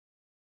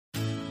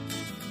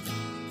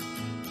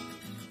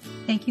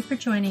Thank you for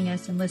joining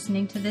us and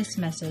listening to this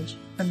message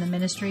from the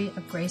Ministry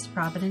of Grace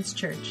Providence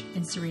Church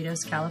in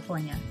Cerritos,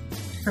 California.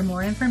 For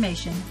more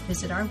information,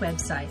 visit our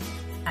website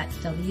at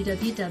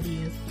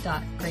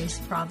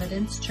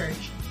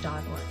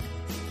www.graceprovidencechurch.org.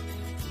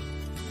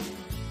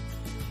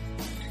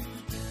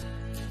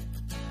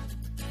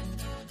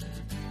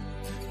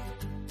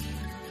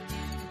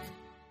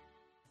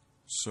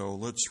 So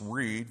let's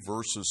read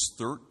verses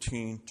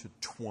 13 to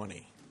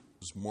 20.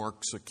 This is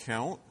Mark's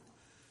account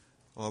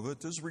of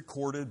it. This is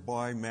recorded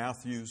by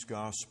Matthew's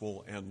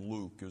Gospel and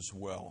Luke as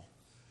well.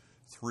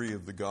 Three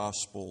of the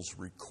Gospels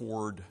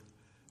record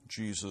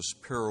Jesus'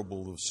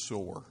 parable of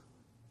sower.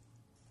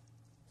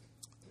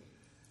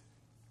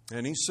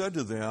 And he said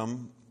to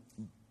them,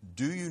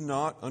 "Do you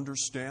not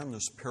understand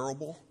this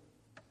parable?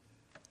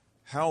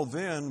 How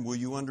then will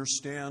you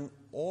understand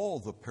all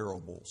the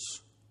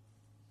parables?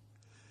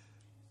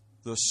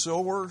 The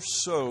sower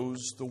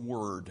sows the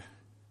word.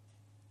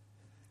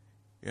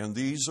 And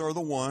these are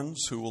the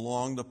ones who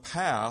along the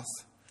path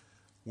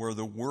where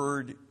the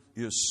word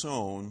is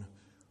sown,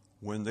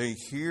 when they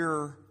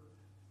hear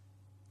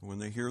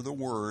the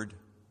word,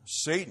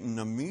 Satan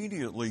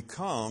immediately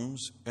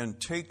comes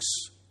and takes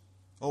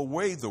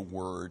away the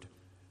word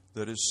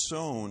that is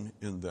sown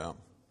in them."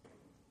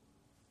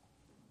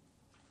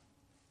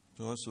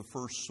 So that's the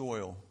first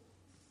soil.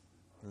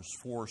 There's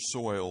four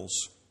soils.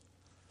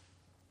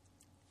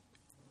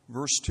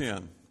 Verse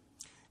 10.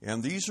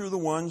 And these are the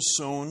ones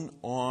sown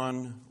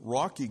on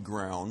rocky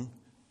ground,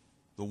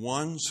 the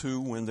ones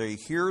who, when they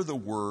hear the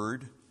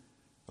word,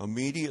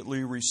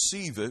 immediately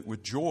receive it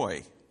with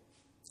joy.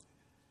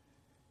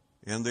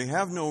 And they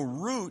have no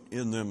root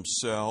in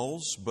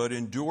themselves, but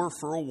endure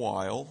for a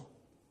while.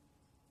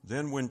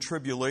 Then when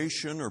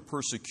tribulation or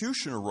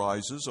persecution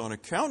arises on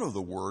account of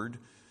the word,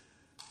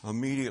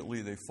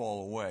 immediately they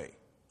fall away.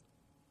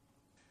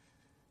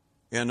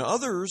 And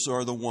others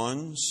are the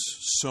ones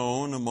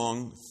sown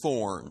among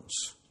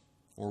thorns,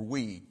 or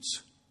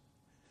weeds.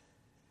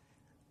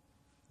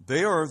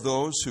 They are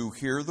those who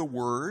hear the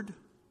word,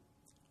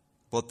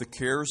 but the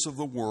cares of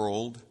the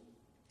world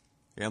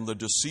and the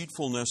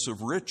deceitfulness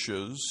of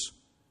riches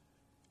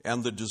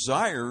and the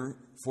desire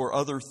for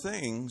other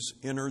things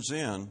enters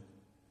in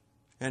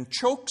and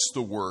chokes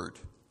the word,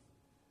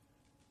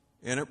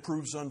 and it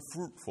proves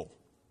unfruitful.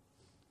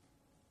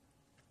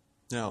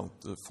 Now,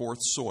 the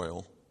fourth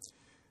soil.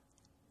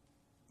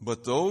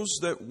 But those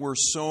that were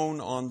sown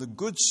on the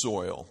good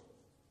soil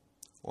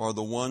are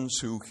the ones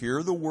who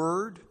hear the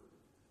word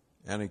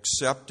and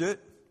accept it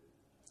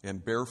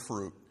and bear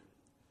fruit,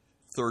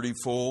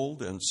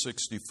 30-fold and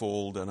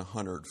 60-fold and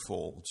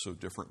 100-fold. So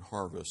different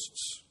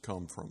harvests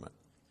come from it.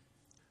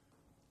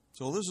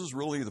 So this is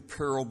really the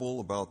parable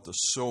about the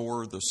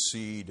sower, the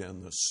seed,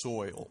 and the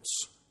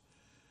soils.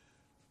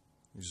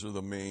 These are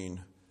the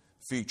main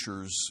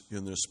features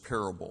in this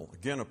parable.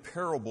 Again, a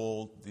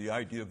parable, the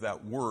idea of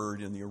that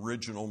word in the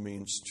original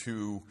means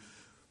to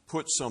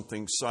put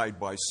something side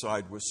by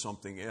side with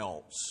something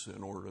else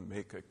in order to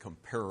make a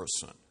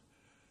comparison.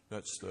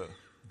 That's the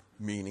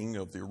meaning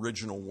of the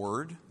original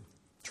word,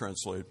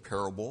 translated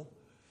parable.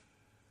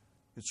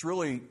 It's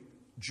really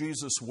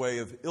Jesus' way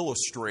of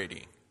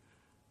illustrating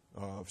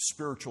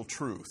spiritual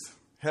truth,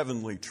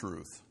 heavenly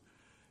truth.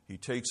 He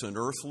takes an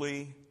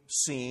earthly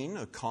scene,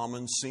 a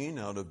common scene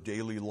out of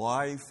daily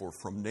life or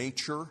from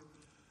nature.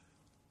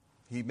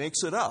 He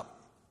makes it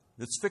up.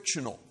 It's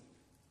fictional.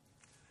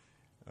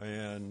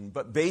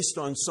 But based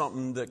on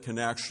something that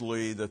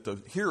that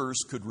the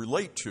hearers could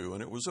relate to.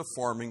 And it was a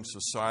farming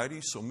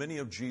society, so many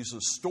of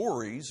Jesus'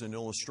 stories and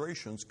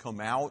illustrations come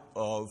out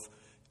of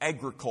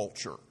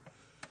agriculture.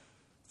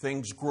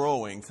 Things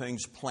growing,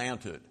 things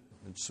planted,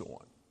 and so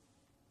on.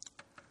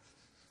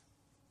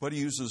 But he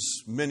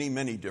uses many,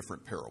 many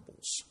different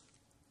parables.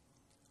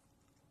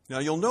 Now,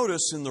 you'll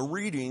notice in the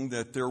reading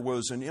that there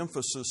was an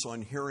emphasis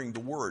on hearing the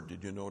word.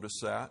 Did you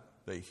notice that?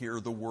 They hear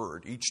the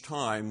word. Each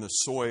time the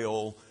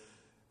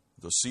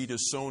seed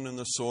is sown in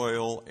the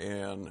soil,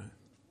 and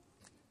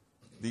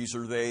these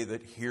are they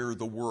that hear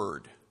the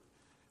word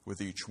with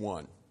each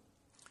one.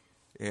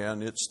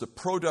 And it's the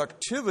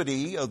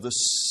productivity of the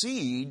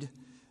seed,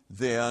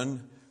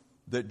 then,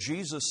 that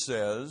Jesus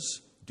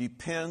says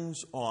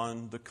depends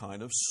on the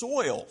kind of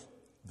soil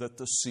that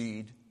the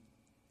seed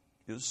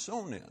is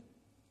sown in.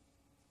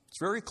 It's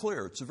very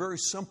clear. It's a very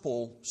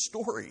simple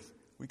story.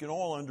 We can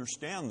all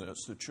understand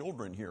this. The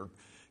children here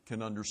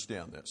can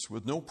understand this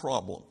with no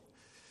problem.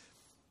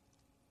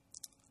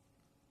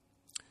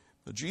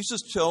 But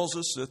Jesus tells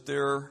us that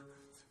there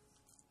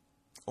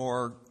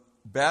are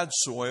bad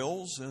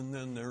soils, and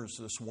then there's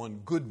this one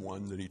good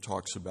one that he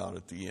talks about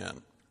at the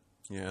end.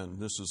 And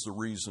this is the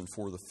reason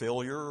for the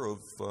failure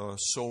of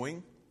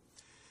sowing,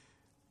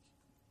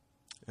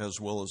 as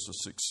well as the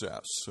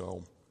success.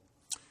 So,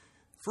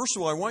 first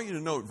of all, I want you to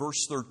note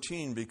verse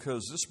 13,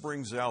 because this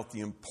brings out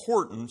the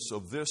importance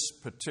of this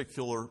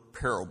particular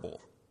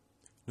parable.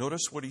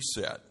 Notice what he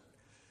said.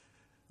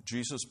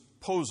 Jesus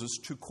poses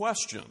two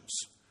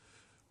questions.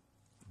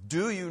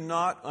 Do you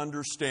not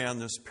understand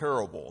this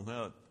parable?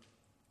 Now,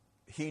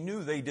 he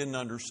knew they didn't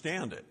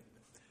understand it.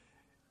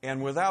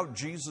 And without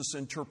Jesus'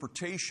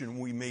 interpretation,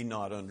 we may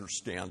not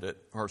understand it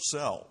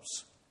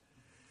ourselves.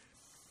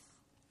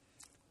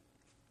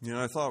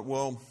 I thought,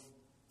 well,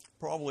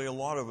 probably a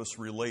lot of us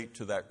relate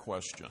to that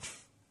question.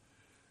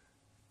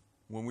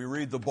 When we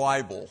read the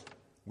Bible,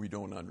 we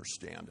don't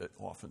understand it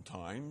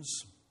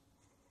oftentimes.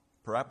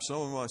 Perhaps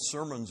some of my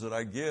sermons that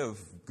I give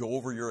go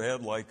over your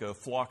head like a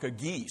flock of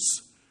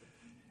geese,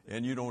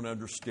 and you don't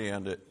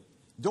understand it.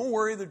 Don't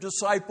worry, the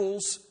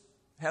disciples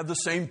have the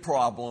same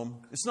problem.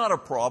 It's not a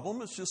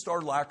problem, it's just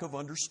our lack of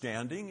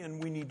understanding,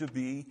 and we need to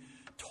be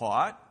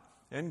taught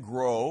and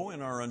grow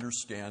in our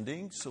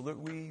understanding so that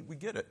we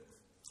get it.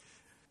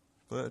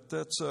 But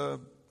that's an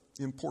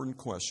important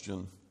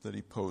question that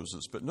he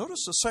poses. But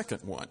notice the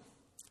second one.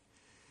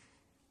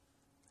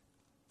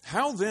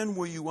 How then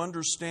will you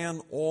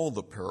understand all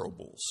the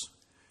parables?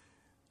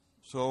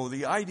 So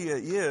the idea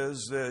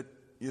is that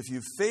if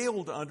you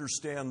fail to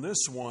understand this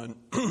one,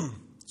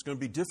 it's going to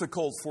be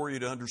difficult for you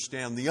to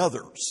understand the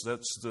others.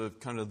 That's the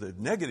kind of the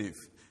negative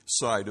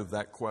side of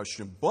that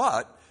question.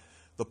 But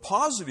the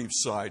positive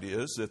side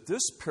is that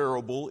this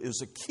parable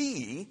is a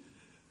key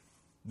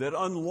that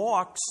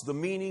unlocks the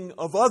meaning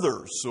of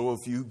others. So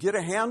if you get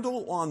a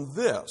handle on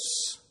this,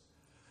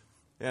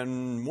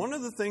 and one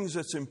of the things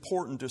that's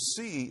important to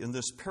see in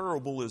this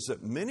parable is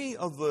that many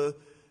of the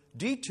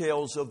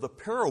details of the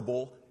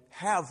parable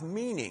have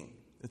meaning.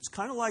 It's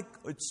kind of like,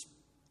 it's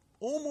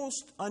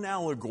almost an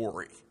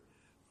allegory.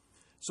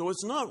 So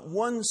it's not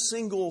one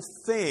single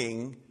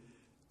thing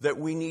that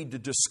we need to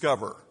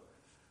discover.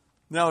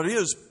 Now, it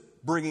is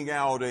bringing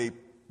out a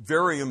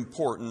very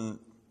important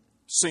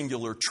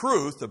singular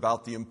truth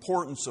about the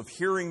importance of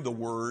hearing the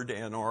Word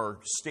and our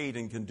state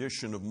and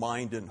condition of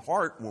mind and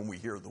heart when we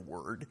hear the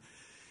Word.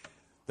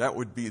 That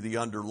would be the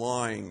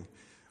underlying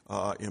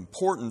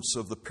importance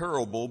of the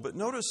parable. But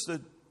notice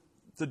that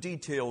the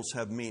details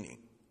have meaning.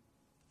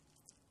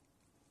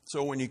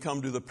 So when you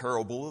come to the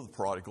parable of the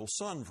prodigal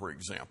son, for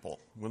example,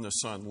 when the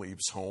son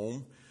leaves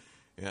home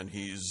and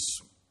he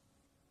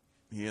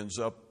ends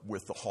up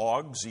with the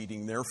hogs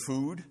eating their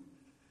food.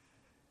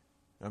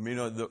 I mean,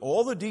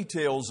 all the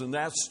details in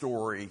that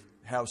story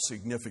have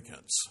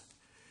significance.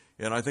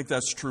 And I think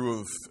that's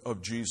true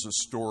of Jesus'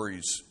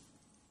 stories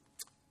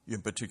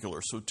in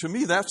particular. So to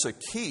me, that's a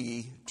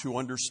key to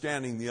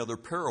understanding the other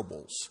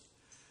parables,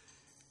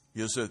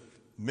 is that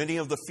many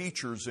of the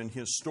features in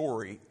his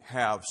story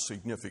have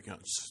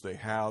significance. They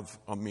have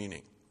a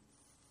meaning.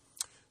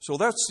 So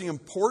that's the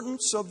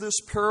importance of this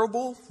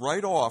parable.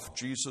 Right off,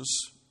 Jesus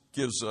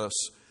gives us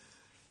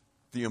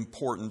the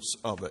importance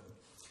of it.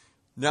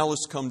 Now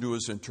let's come to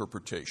his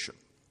interpretation.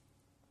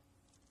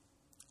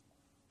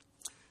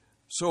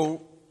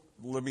 So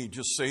let me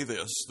just say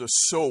this. The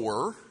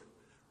sower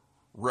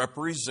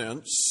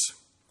represents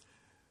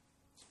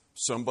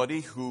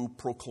somebody who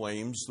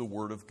proclaims the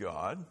Word of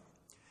God.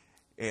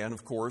 And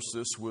of course,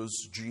 this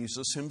was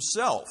Jesus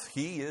himself.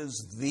 He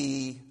is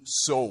the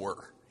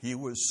sower. He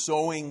was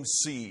sowing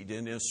seed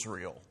in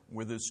Israel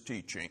with his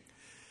teaching.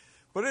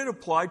 But it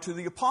applied to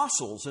the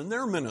apostles in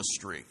their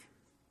ministry,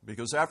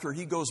 because after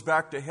he goes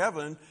back to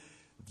heaven,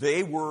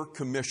 they were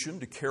commissioned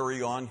to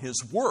carry on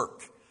his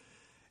work,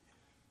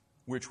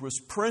 which was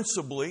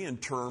principally in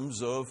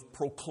terms of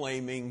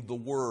proclaiming the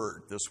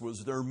Word. This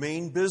was their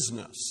main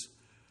business.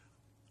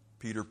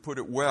 Peter put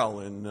it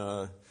well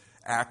in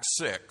Acts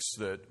 6,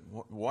 that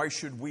why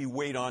should we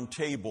wait on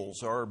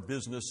tables? Our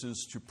business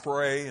is to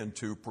pray and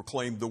to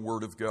proclaim the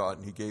Word of God.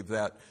 And he gave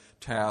that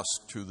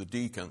task to the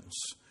deacons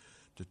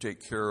to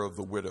take care of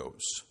the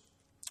widows.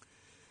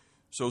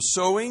 So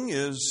sowing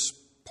is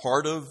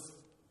part of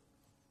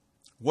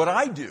what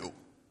I do.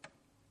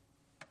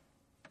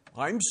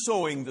 I'm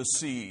sowing the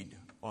seed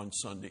on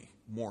Sunday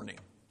morning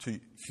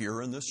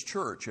here in this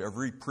church.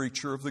 Every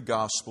preacher of the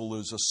gospel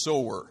is a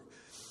sower.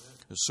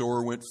 The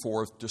sower went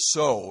forth to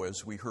sow,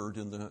 as we heard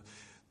in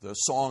the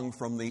song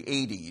from the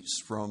 80s,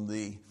 from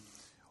the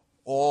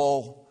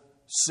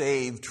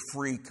all-saved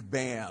freak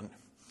band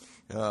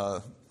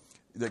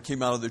that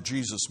came out of the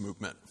Jesus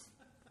movement.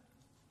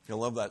 I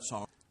love that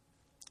song.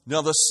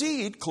 Now, the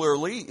seed,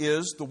 clearly,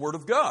 is the Word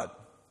of God.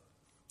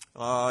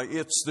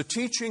 It's the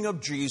teaching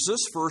of Jesus,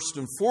 first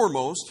and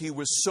foremost. He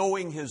was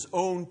sowing his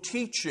own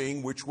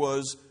teaching, which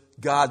was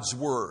God's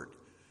Word.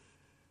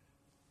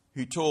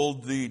 He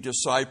told the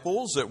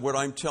disciples that what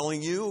I'm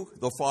telling you,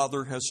 the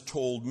Father has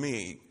told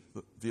me.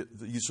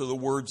 These are the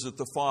words that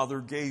the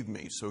Father gave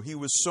me. So he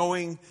was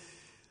sowing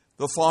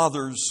the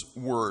Father's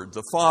Word,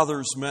 the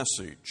Father's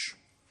message.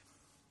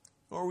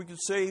 Or we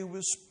could say he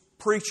was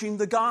preaching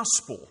the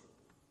gospel.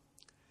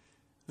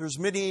 There's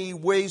many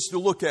ways to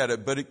look at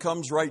it, but it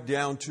comes right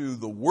down to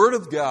the Word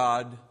of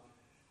God,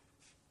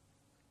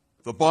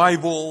 the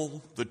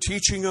Bible, the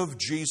teaching of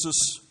Jesus.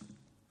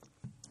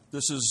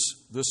 This is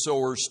the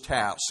sower's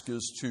task,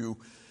 is to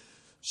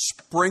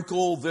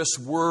sprinkle this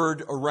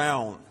Word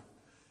around,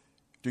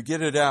 to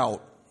get it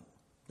out,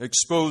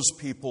 expose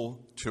people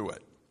to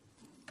it.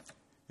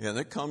 And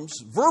it comes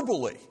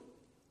verbally.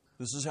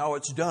 This is how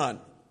it's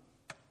done.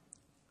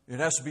 It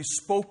has to be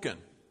spoken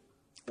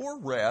or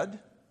read.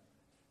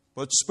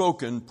 but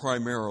spoken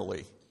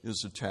primarily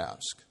is a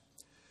task.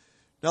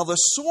 Now the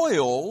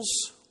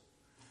soils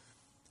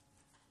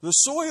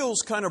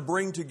kind of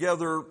bring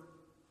together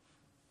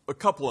a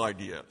couple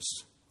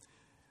ideas.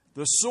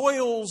 The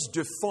soils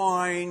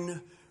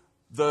define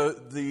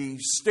the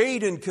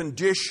state and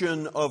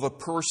condition of a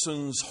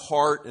person's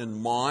heart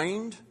and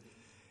mind,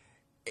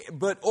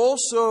 but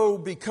also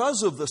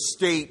because of the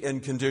state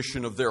and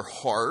condition of their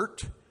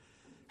heart,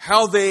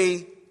 how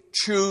they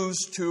choose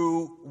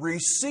to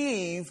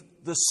receive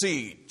the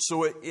seed.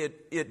 So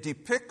it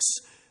depicts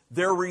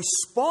their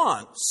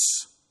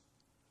response,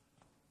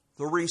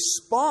 the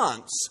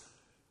response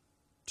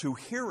to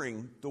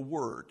hearing the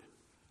word.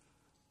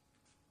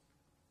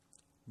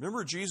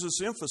 Remember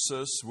Jesus'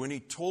 emphasis when he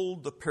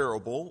told the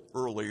parable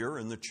earlier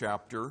in the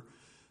chapter,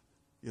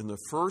 in the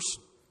first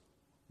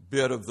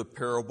bit of the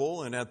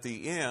parable, and at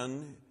the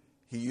end,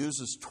 he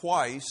uses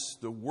twice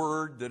the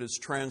word that is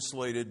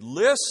translated,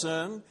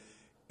 listen,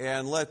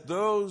 and let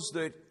those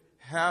that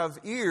have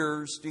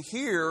ears to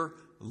hear,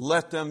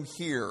 let them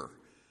hear.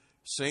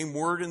 Same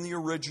word in the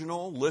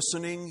original,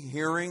 listening,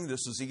 hearing.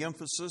 This is the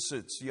emphasis.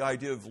 It's the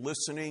idea of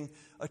listening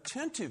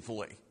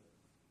attentively.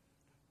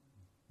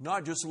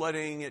 Not just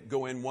letting it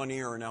go in one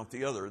ear and out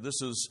the other.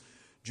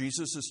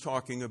 Jesus is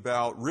talking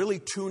about really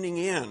tuning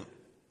in.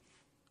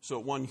 So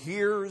one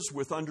hears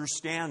with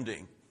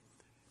understanding,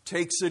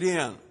 takes it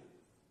in,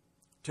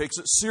 takes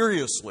it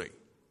seriously.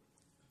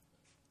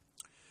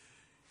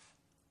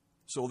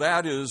 So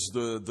that is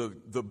the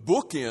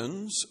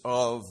bookends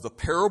of the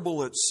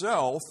parable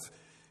itself,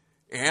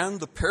 and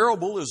the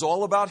parable is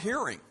all about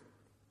hearing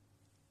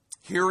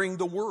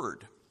the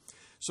word.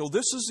 So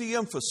this is the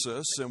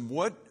emphasis, and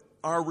what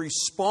our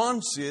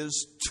response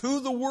is to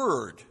the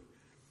word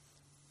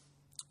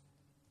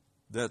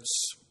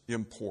that's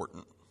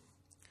important.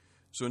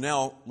 So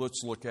now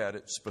let's look at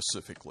it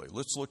specifically.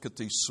 Let's look at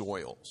these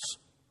soils.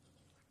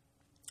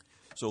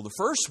 So the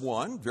first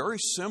one, very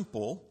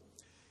simple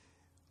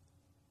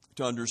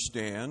to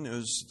understand,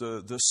 is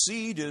the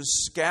seed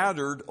is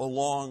scattered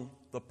along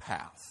the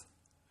path.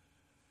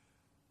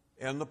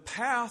 And the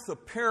path,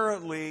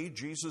 apparently,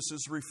 Jesus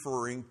is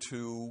referring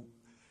to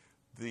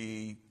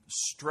the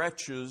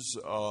stretches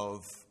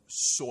of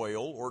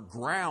soil or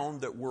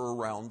ground that were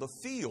around the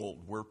field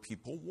where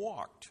people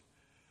walked.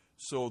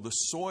 So the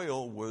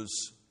soil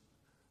was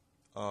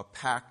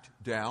packed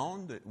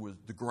down.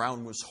 The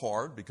ground was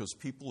hard because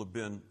people have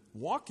been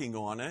walking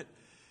on it.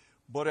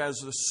 But as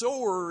the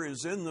sower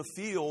is in the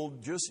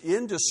field, just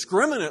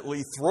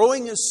indiscriminately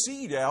throwing his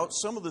seed out,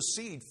 some of the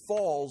seed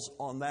falls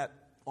on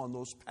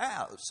those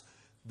paths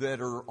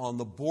that are on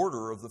the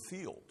border of the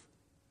field.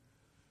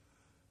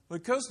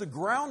 Because the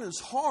ground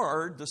is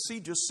hard, the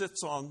seed just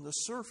sits on the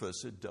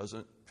surface. It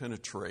doesn't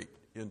penetrate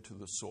into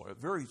the soil.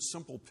 Very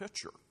simple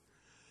picture.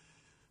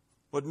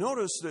 But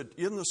notice that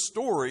in the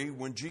story,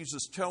 when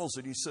Jesus tells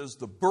it, he says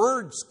the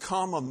birds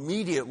come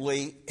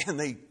immediately,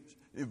 and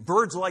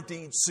birds like to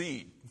eat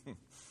seed.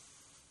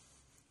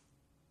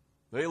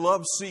 They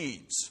love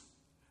seeds.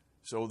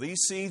 So these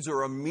seeds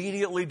are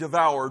immediately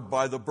devoured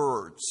by the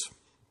birds.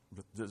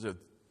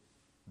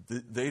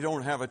 They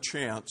don't have a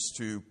chance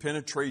to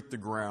penetrate the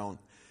ground.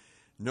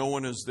 No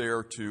one is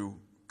there to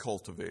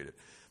cultivate it.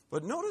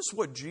 But notice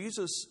what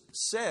Jesus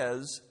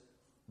says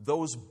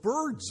those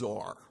birds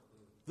are.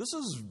 This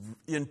is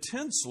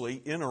intensely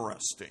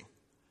interesting,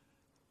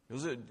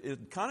 because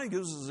it kind of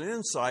gives us an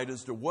insight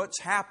as to what's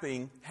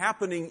happening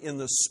in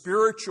the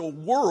spiritual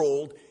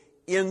world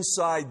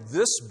inside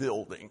this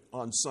building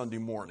on Sunday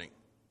morning,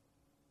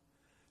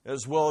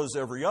 as well as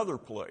every other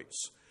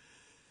place.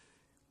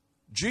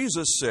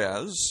 Jesus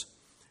says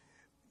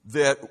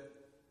that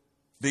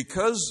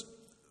because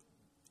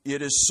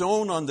it is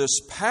sown on this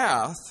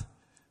path,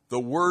 the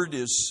word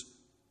is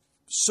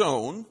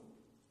sown,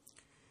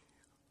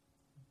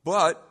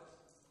 but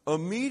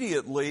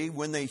immediately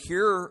when they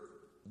hear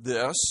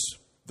this,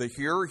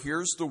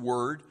 hears the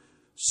word,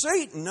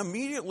 Satan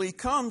immediately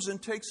comes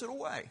and takes it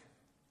away.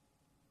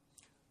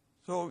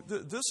 So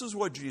this is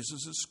what Jesus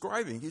is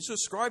describing. He's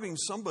describing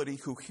somebody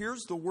who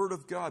hears the word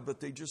of God, but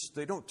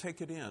they don't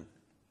take it in.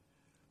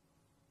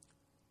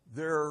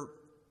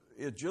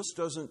 It just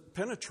doesn't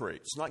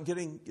penetrate. It's not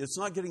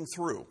getting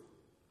through.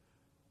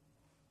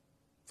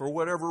 For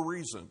whatever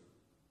reason,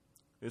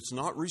 it's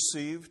not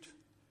received.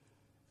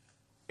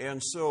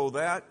 And so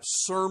that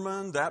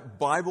sermon, that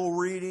Bible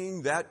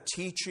reading, that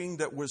teaching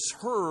that was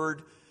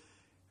heard,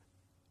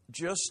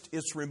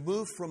 it's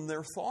removed from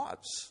their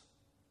thoughts.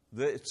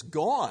 It's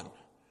gone.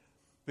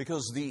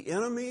 Because the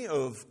enemy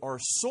of our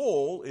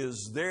soul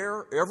is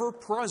there, ever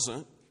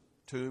present,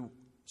 to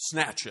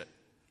snatch it.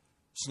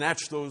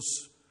 Snatch those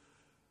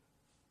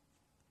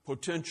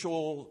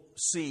potential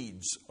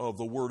seeds of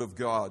the Word of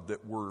God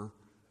that were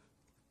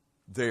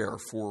there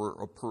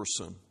for a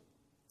person.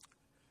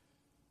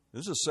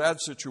 This is a sad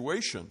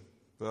situation,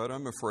 but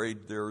I'm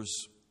afraid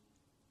there's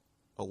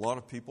a lot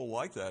of people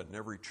like that in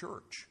every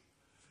church.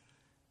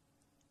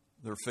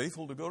 They're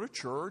faithful to go to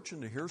church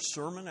and to hear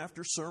sermon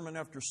after sermon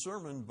after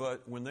sermon,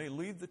 but when they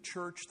leave the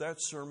church, that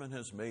sermon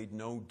has made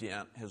no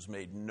dent, has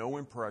made no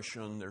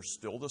impression. They're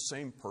still the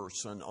same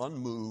person,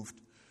 unmoved,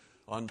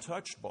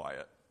 untouched by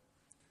it.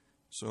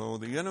 So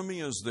the enemy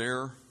is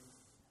there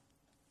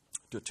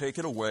to take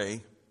it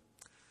away.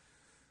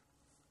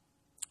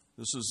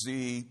 This is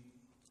the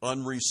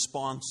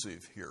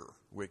unresponsive here,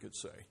 we could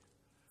say.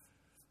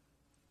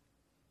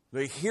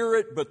 They hear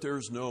it, but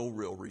there's no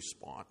real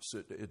response.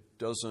 It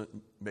doesn't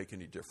make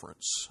any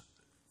difference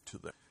to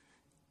them.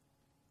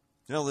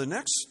 Now, the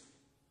next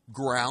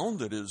ground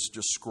that is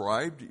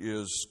described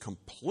is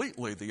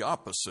completely the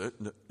opposite.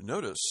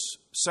 Notice,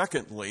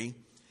 secondly,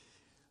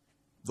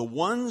 the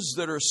ones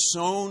that are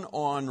sown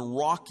on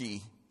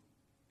rocky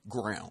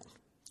ground.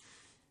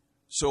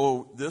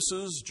 So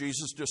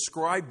Jesus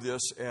described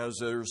this as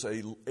there's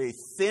a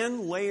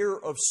thin layer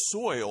of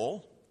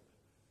soil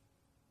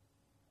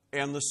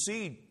and the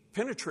seed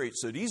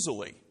penetrates it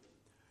easily.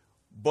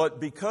 But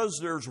because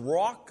there's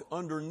rock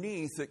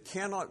underneath, it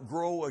cannot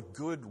grow a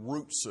good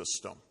root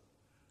system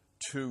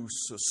to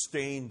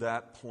sustain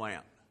that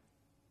plant.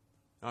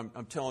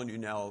 I'm telling you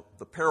now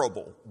the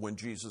parable when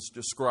Jesus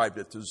described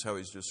it. This is how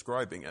he's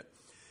describing it.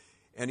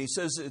 And he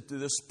says that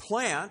this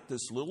plant,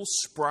 this little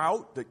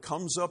sprout that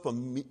comes up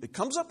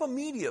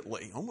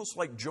immediately, almost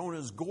like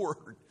Jonah's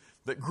gourd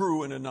that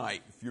grew in a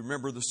night, if you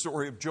remember the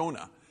story of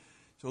Jonah.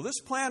 So this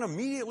plant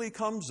immediately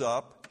comes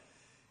up,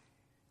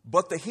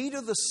 but the heat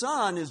of the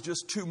sun is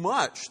just too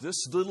much.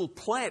 This little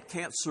plant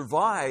can't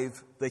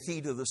survive the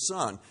heat of the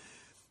sun.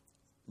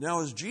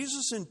 Now, as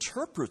Jesus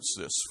interprets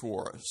this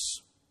for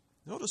us,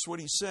 notice what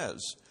he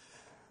says.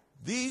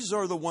 These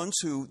are the ones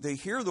who, they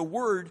hear the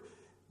word,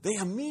 they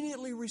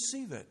immediately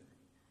receive it.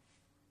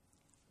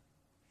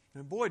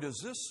 And boy, does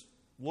this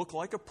look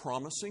like a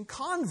promising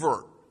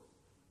convert.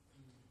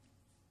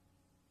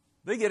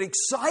 They get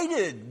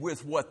excited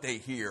with what they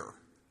hear.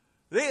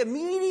 They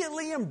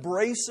immediately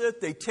embrace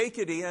it. They take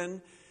it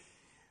in.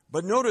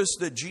 But notice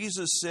that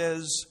Jesus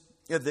says,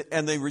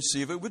 and they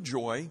receive it with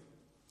joy.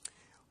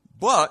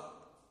 But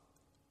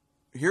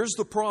here's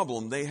the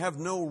problem. They have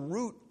no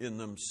root in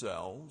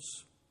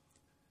themselves.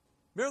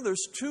 Remember,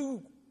 there's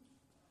two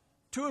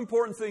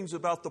important things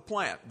about the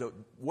plant.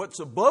 What's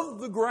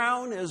above the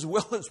ground as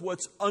well as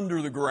what's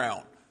under the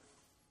ground.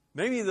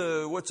 Maybe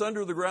what's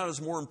under the ground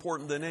is more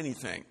important than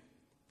anything.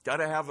 Got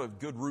to have a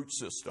good root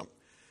system.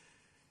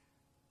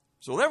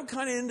 So that would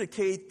kind of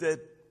indicate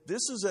that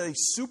this is a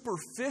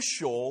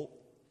superficial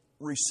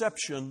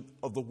reception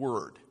of the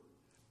word.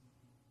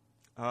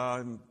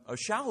 A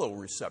shallow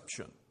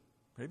reception.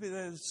 Maybe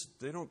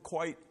they don't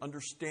quite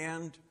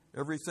understand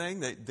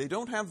everything. They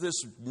don't have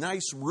this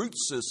nice root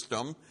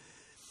system,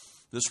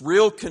 this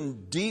real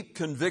deep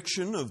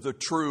conviction of the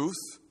truth.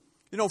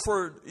 You know,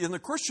 in the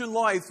Christian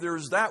life,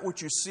 there's that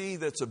which you see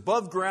that's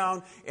above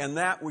ground and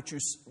that which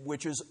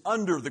is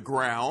under the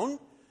ground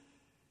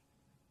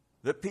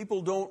that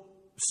people don't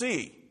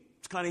see.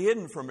 It's kind of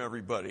hidden from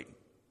everybody.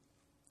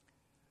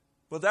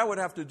 But that would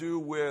have to do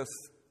with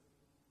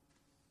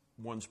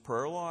one's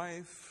prayer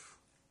life,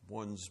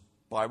 one's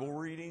Bible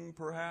reading,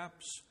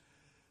 perhaps,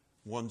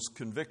 one's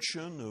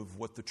conviction of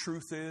what the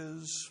truth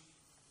is,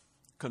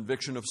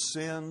 conviction of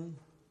sin,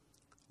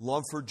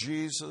 love for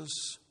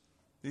Jesus.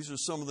 These are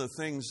some of the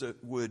things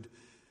that would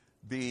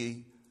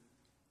be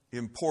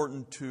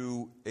important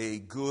to a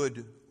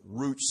good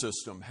root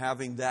system,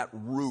 having that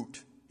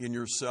root in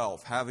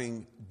yourself,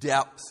 having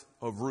depth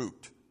of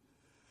root.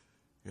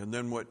 And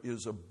then what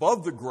is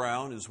above the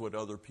ground is what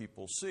other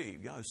people see.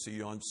 Yeah, I see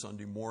you on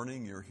Sunday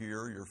morning, you're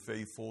here, you're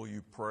faithful,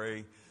 you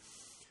pray,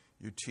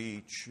 you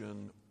teach,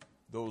 and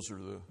those are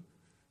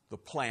the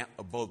plant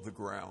above the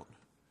ground.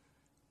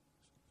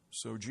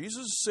 So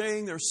Jesus is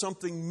saying there's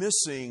something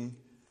missing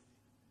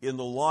in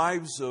the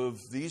lives of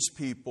these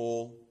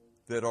people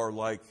that are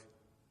like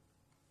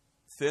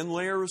thin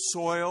layer of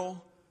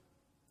soil,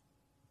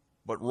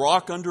 but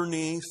rock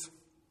underneath,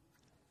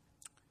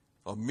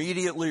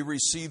 immediately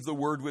receive the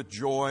word with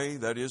joy.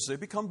 That is, they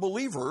become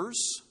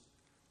believers.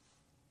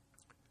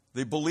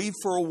 They believe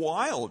for a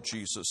while,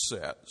 Jesus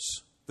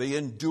says. They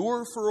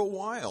endure for a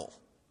while.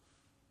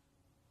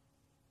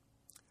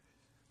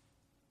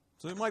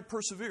 So they might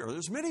persevere.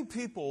 There's many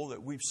people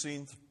that we've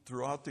seen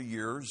throughout the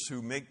years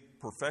who make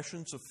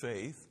professions of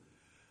faith.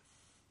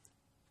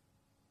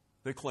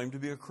 They claim to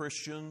be a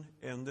Christian,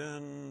 and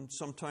then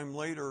sometime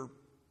later,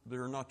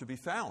 they're not to be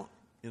found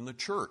in the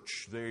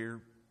church. They've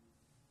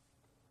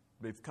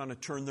kind of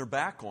turned their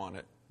back on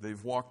it.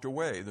 They've walked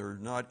away. They're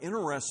not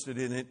interested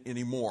in it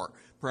anymore.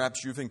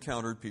 Perhaps you've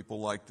encountered people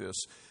like this.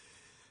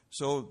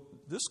 So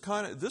this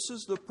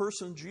is the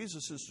person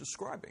Jesus is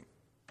describing.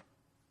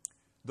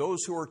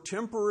 Those who are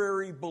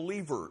temporary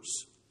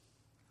believers.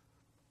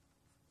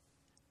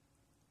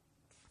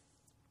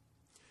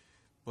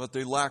 But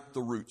they lack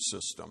the root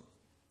system.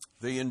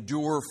 They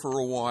endure for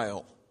a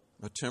while.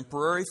 A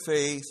temporary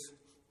faith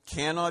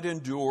cannot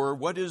endure.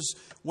 What does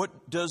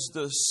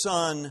the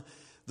sun,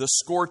 the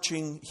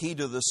scorching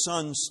heat of the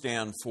sun,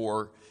 stand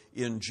for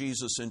in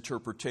Jesus'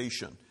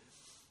 interpretation?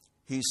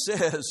 he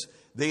says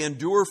they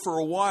endure for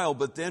a while,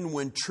 but then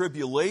when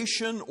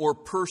tribulation or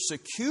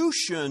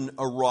persecution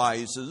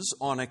arises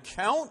on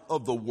account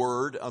of the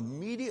word,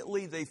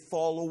 immediately they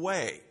fall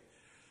away.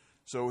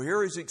 So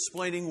here he's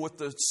explaining what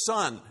the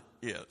son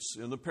is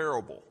in the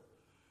parable.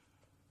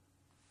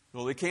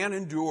 So they can't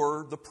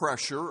endure the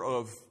pressure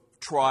of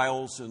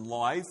trials in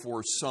life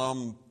or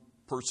some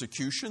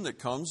persecution that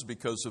comes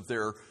because of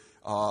their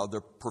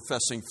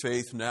professing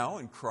faith now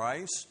in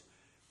Christ.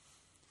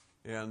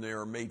 And they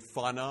are made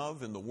fun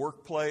of in the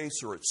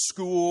workplace or at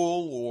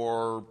school,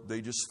 or they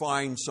just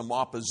find some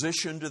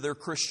opposition to their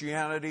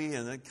Christianity,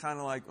 and they're kind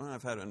of like,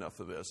 I've had enough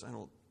of this.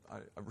 I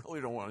really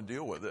don't want to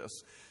deal with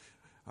this.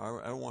 I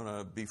don't want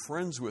to be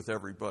friends with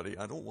everybody.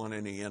 I don't want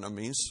any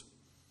enemies.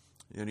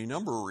 Any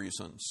number of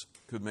reasons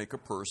could make a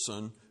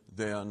person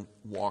then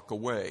walk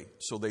away.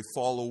 So they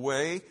fall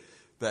away.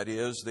 That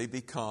is, they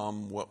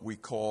become what we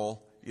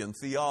call in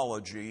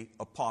theology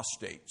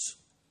apostates.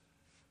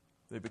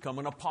 They become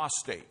an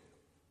apostate.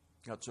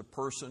 That's a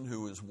person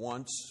who is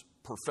once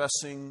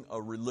professing a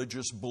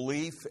religious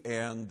belief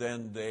and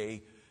then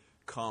they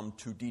come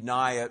to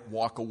deny it,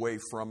 walk away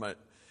from it,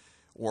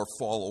 or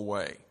fall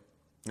away.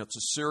 That's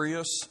a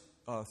serious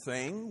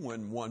thing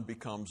when one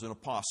becomes an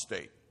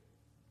apostate.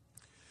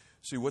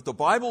 See, what the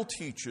Bible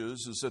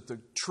teaches is that the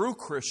true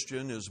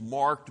Christian is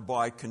marked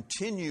by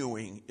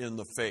continuing in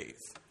the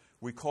faith.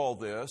 We call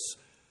this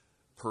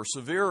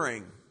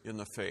persevering in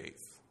the faith,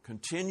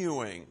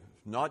 continuing,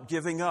 not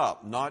giving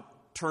up, not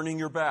turning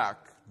your back,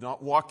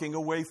 not walking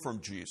away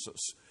from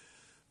Jesus.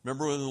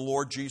 Remember when the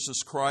Lord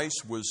Jesus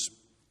Christ was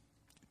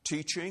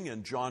teaching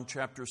in John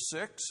chapter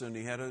 6, and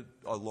he had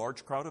a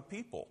large crowd of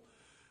people.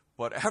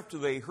 But after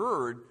they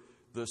heard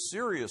the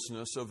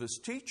seriousness of his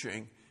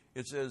teaching,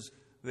 it says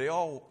they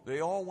all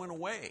went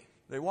away.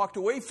 They walked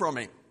away from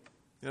him.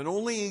 And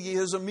only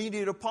his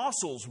immediate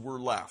apostles were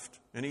left.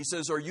 And he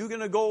says, are you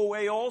going to go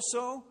away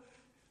also?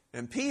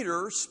 And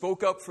Peter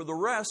spoke up for the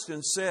rest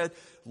and said,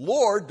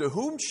 Lord, to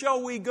whom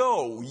shall we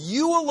go?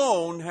 You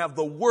alone have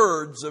the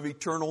words of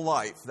eternal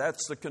life.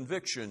 That's the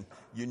conviction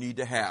you need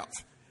to have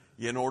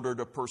in order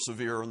to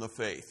persevere in the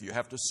faith. You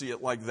have to see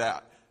it like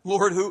that.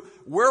 Lord,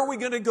 where are we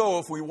going to go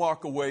if we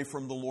walk away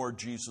from the Lord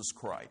Jesus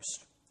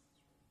Christ?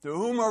 To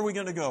whom are we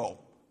going to go?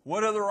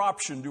 What other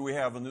option do we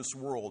have in this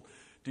world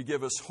to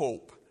give us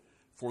hope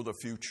for the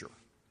future?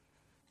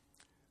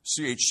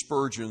 C.H.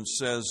 Spurgeon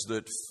says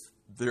that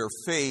their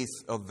faith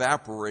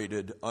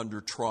evaporated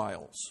under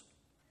trials.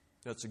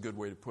 That's a good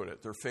way to put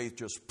it. Their faith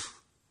just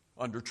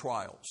under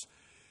trials.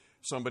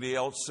 Somebody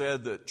else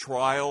said that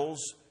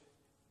trials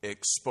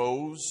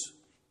expose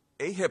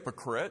a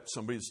hypocrite,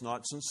 somebody who's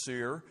not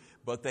sincere,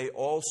 but they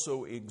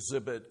also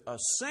exhibit a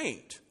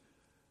saint.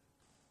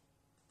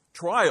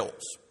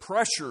 Trials,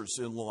 pressures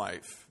in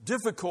life,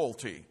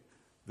 difficulty,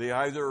 they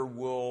either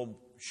will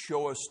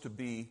show us to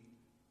be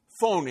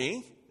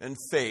phony and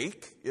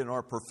fake in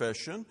our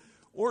profession,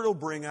 or it'll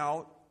bring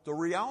out the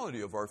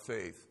reality of our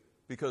faith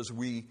because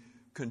we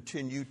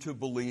continue to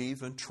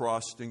believe and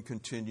trust and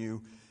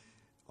continue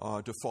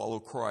to follow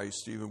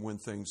Christ even when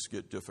things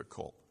get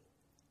difficult.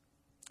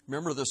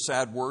 Remember the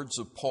sad words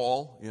of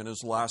Paul in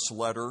his last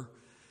letter,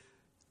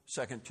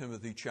 2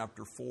 Timothy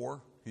chapter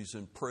 4. He's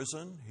in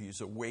prison. He's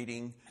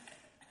awaiting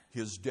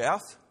his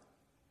death.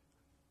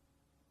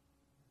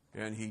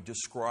 And he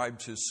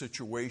describes his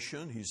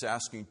situation. He's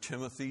asking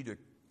Timothy to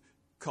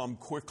come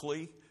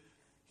quickly.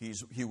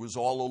 He was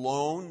all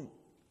alone,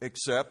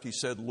 except, he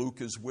said,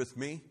 Luke is with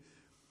me.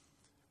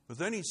 But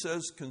then he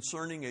says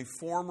concerning a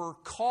former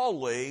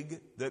colleague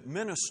that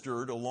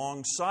ministered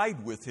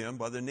alongside with him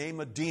by the name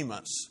of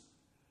Demas.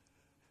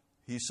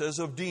 He says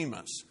of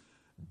Demas,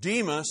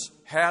 Demas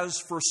has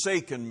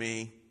forsaken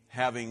me,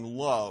 having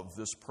loved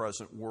this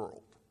present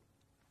world.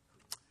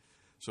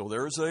 So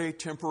there's a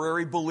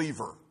temporary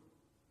believer.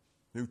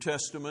 New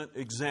Testament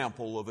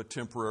example of a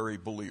temporary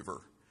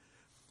believer,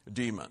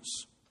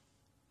 Demas.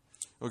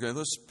 Okay,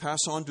 let's pass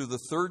on to the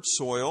third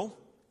soil.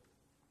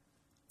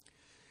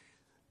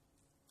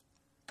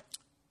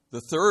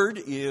 The third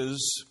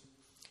is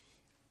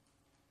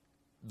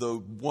the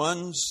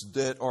ones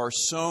that are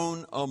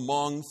sown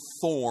among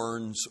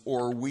thorns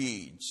or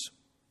weeds.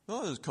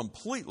 Well, it's a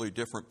completely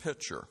different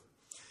picture.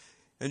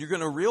 And you're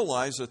going to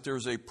realize that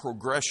there's a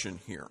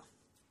progression here.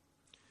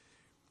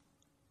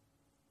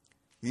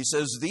 He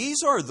says,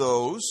 these are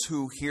those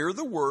who hear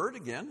the word.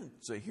 Again,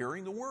 it's a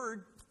hearing the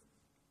word.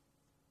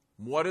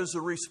 What is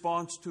the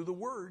response to the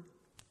word?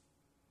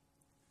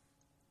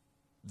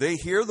 They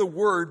hear the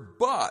word,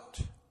 but,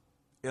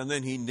 and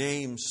then he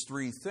names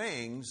three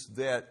things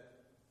that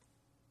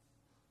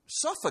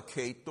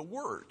suffocate the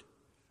word.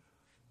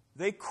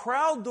 They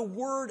crowd the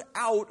word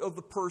out of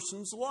the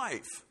person's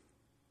life.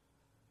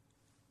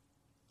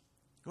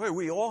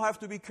 We all have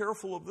to be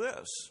careful of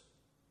this.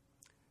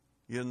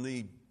 In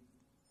the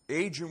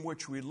age in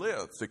which we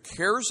live, the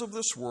cares of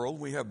this world,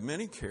 we have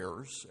many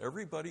cares.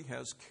 Everybody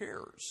has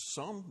cares,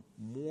 some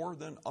more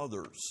than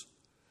others.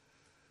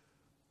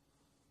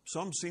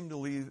 Some seem to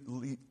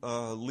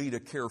lead a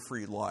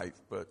carefree life,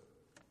 but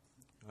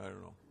I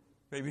don't know,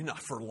 maybe not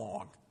for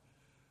long.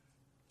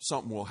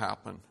 something will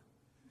happen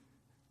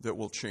that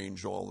will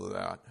change all of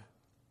that.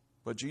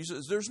 But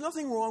Jesus, there's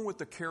nothing wrong with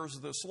the cares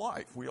of this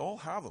life. We all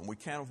have them. We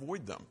can't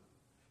avoid them.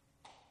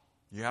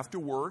 You have to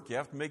work. You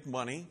have to make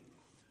money.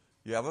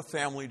 You have a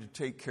family to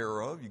take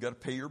care of. You got to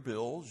pay your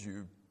bills.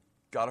 You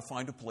got to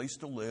find a place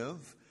to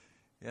live,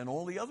 and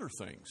all the other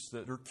things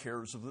that are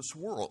cares of this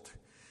world.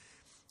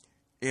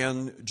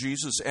 And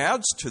Jesus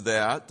adds to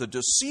that the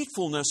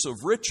deceitfulness of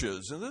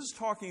riches. And this is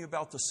talking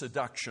about the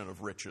seduction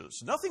of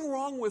riches. Nothing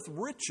wrong with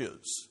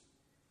riches.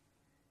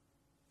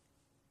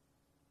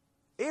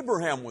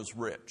 Abraham was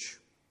rich.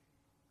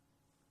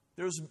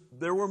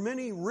 There were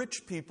many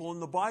rich people in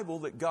the Bible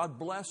that God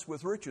blessed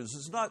with riches.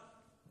 It's not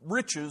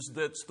riches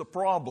that's the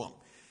problem.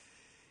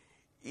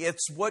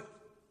 It's what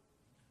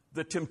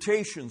the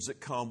temptations that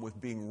come with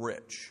being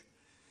rich.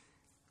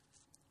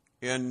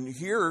 And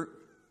here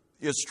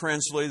it's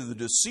translated the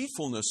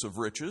deceitfulness of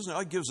riches. Now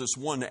it gives us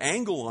one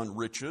angle on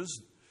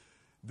riches,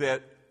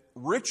 that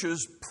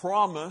riches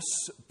promise,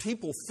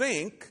 people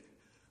think,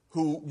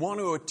 who want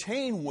to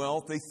attain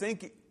wealth, they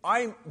think,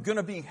 I'm going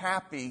to be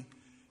happy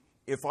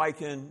if I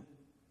can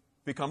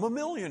become a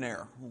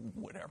millionaire,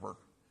 whatever.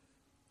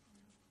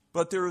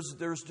 But there's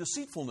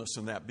deceitfulness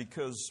in that,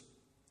 because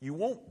you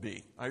won't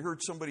be. I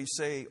heard somebody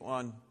say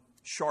on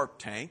Shark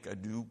Tank, I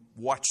do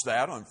watch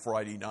that on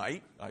Friday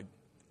night.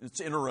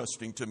 It's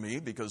interesting to me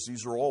because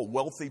these are all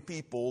wealthy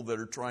people that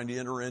are trying to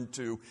enter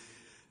into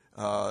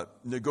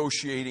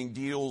negotiating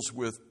deals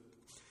with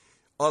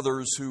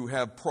others who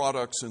have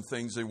products and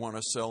things they want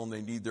to sell and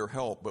they need their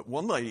help. But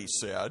one lady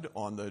said,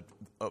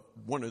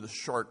 one of the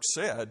sharks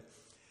said,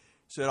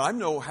 I'm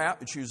no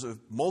happy. She's a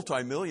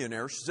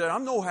multimillionaire. She said,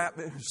 I'm no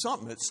happy.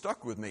 Something that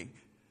stuck with me.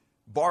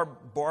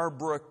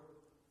 Barbara,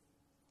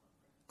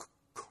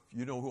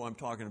 you know who I'm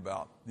talking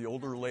about, the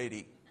older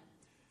lady.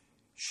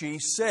 She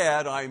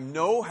said, I'm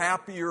no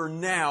happier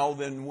now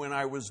than when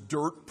I was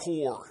dirt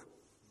poor.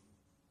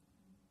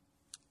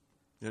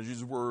 And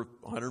she's worth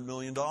 $100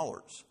 million.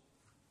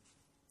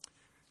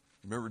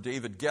 Remember,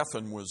 David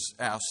Geffen was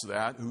asked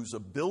that, who's a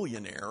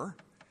billionaire,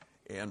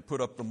 and put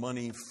up the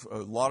money, a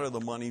lot of the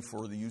money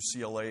for the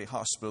UCLA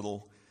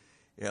hospital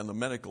and the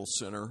medical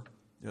center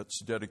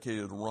that's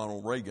dedicated to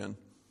Ronald Reagan.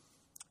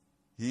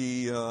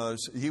 He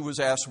was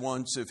asked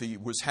once if he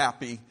was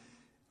happy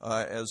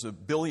as a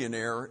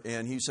billionaire,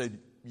 and he said,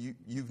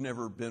 you've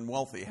never been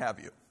wealthy, have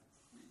you?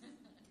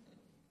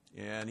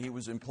 And he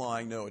was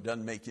implying, no, it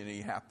doesn't make you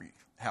any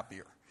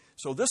happier.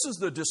 So this is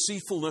the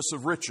deceitfulness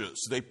of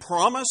riches. They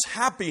promise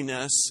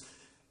happiness,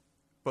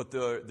 but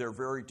they're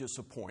very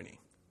disappointing.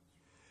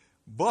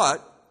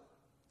 But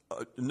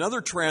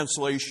another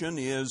translation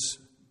is,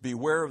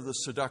 beware of the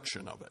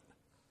seduction of it,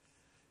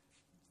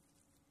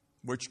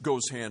 which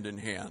goes hand in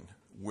hand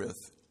with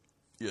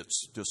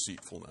its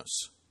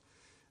deceitfulness.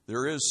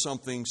 There is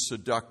something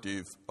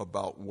seductive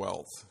about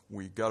wealth.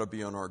 We've got to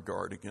be on our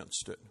guard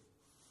against it.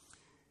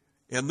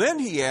 And then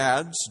he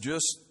adds,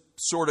 just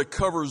sort of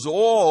covers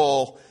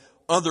all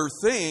other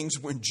things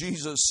when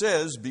Jesus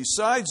says,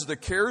 besides the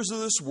cares of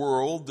this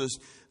world,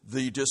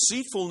 the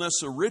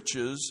deceitfulness of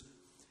riches,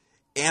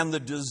 and the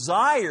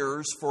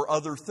desires for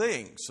other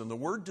things. And the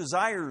word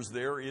desires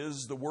there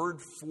is the word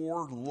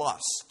for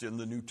lust in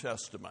the New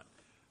Testament.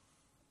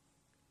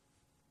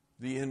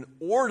 The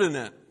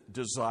inordinate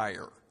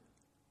desire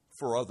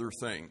for other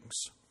things.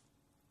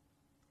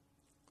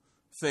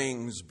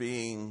 Things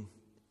being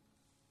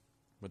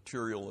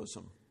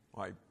materialism,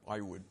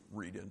 I would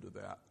read into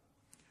that.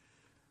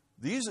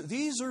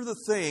 These are the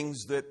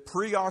things that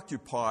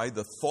preoccupy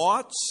the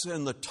thoughts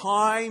and the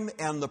time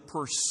and the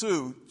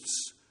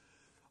pursuits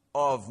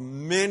of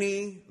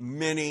many,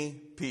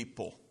 many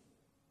people.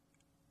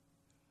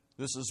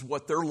 This is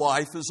what their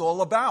life is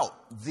all about,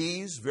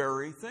 these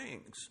very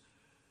things.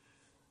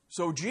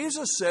 So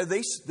Jesus said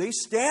they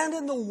stand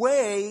in the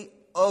way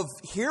of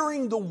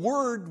hearing the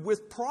word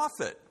with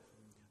profit.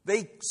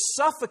 They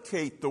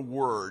suffocate the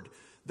word.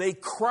 They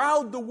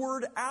crowd the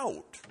word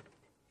out.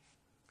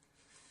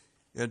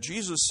 And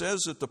Jesus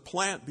says that the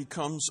plant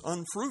becomes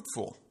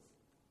unfruitful.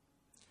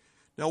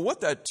 Now,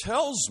 what that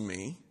tells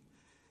me,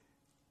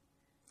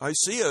 I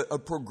see a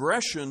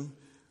progression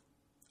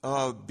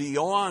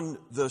beyond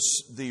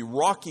the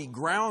rocky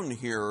ground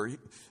here.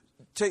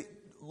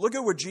 Look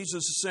at what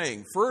Jesus is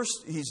saying.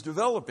 First, he's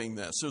developing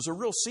this. There's a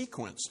real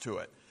sequence to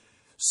it.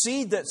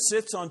 Seed that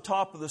sits on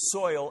top of the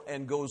soil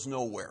and goes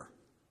nowhere.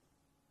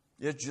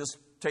 It's just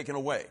taken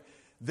away.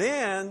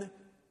 Then,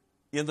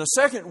 in the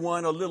second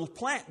one, a little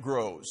plant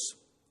grows.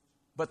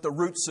 But the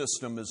root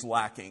system is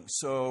lacking,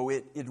 so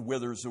it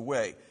withers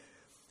away.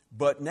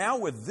 But now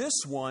with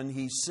this one,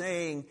 he's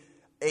saying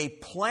a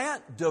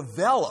plant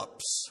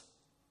develops,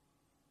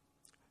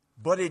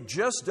 but it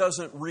just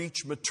doesn't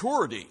reach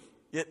maturity.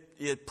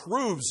 It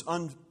proves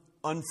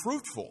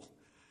unfruitful.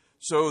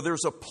 So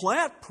there's a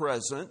plant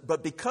present,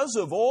 but because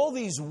of all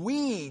these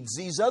weeds,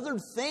 these other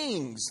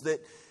things that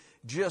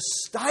just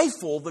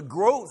stifle the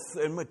growth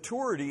and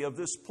maturity of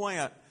this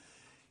plant,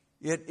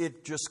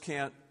 it just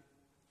can't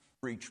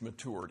reach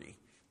maturity.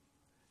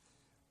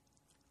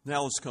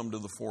 Now let's come to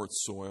the fourth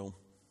soil,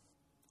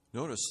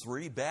 Notice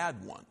three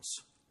bad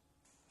ones.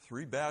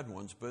 Three bad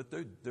ones, but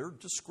they're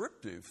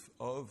descriptive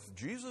of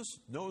Jesus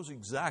knows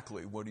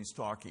exactly what he's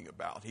talking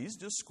about. He's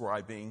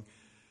describing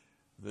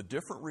the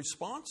different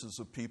responses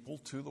of people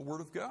to the Word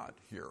of God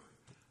here,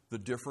 the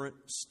different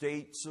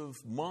states of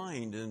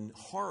mind and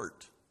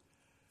heart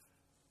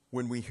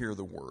when we hear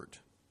the Word.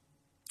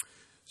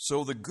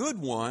 So the good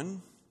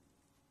one,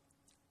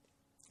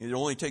 it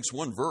only takes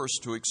one verse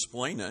to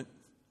explain it.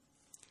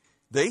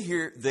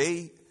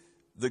 The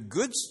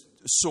good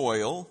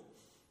soil,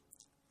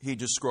 he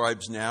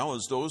describes now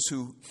as those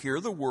who hear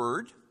the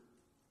Word,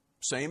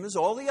 same as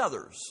all the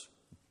others.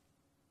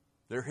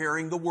 They're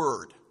hearing the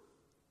Word.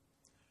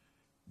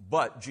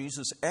 But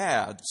Jesus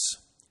adds,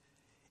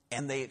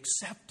 and they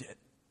accept it.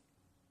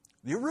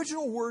 The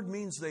original word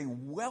means they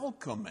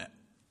welcome it.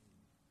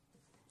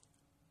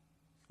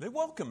 They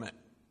welcome it.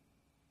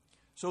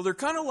 So they're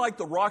kind of like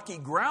the rocky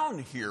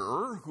ground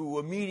hearer who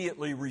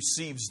immediately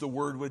receives the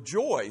Word with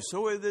joy.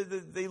 So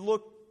they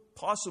look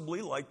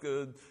possibly like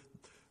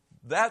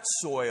that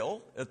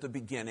soil at the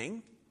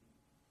beginning.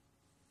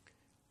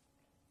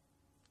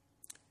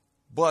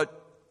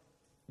 But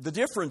the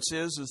difference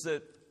is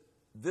that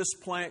this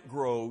plant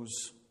grows,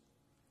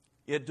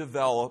 it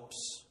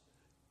develops,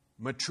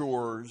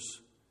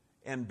 matures,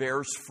 and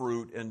bears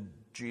fruit, and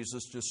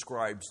Jesus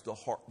describes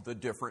the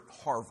different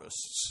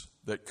harvests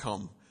that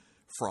come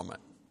from it.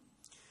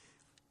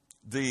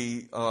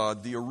 The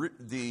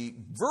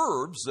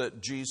verbs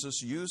that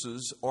Jesus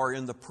uses are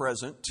in the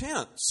present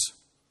tense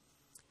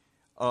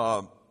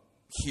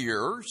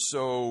here,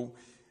 so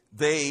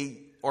they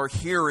are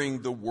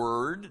hearing the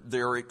Word,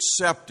 they're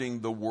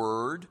accepting the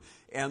Word,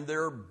 and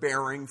they're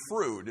bearing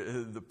fruit.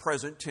 The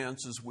present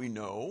tense, as we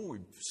know,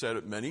 we've said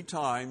it many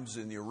times,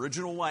 in the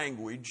original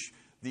language,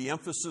 the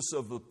emphasis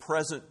of the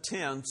present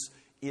tense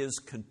is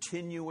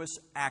continuous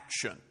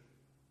action.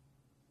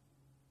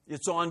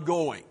 It's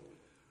ongoing.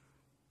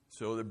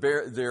 So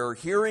they're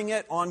hearing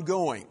it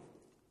ongoing.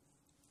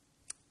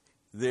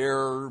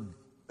 They're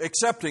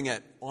accepting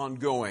it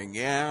ongoing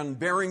and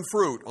bearing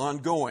fruit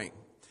ongoing.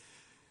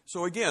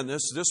 So again,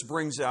 this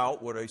brings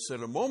out what I said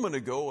a moment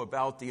ago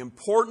about the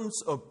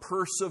importance of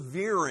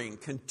persevering,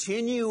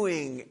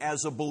 continuing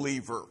as a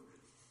believer.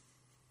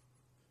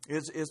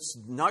 It's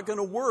not going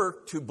to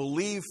work to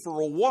believe for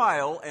a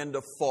while and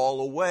to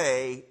fall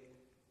away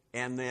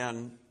and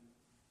then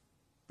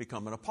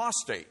become an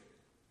apostate.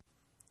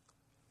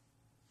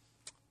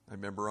 I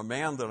remember a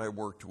man that I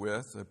worked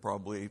with, I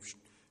probably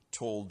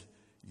told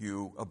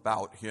you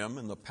about him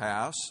in the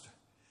past.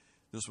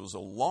 This was a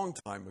long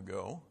time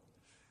ago.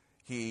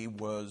 He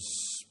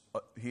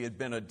had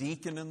been a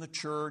deacon in the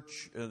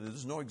church.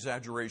 There's no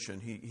exaggeration.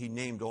 He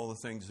named all the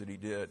things that he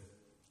did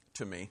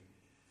to me.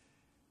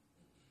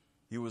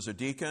 He was a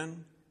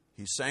deacon,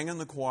 he sang in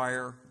the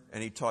choir,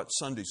 and he taught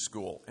Sunday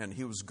school. And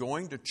he was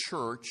going to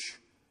church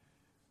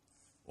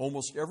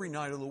almost every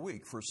night of the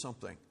week for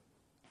something.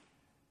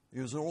 He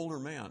was an older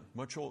man,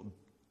 much older.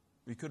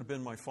 He could have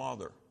been my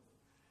father.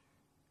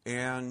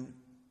 And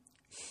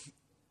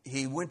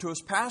he went to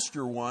his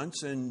pastor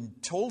once and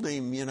told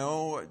him,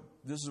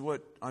 this is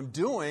what I'm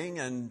doing.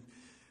 And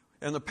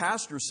the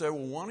pastor said,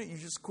 well, why don't you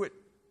just quit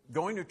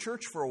going to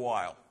church for a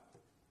while?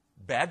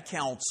 Bad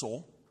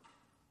counsel.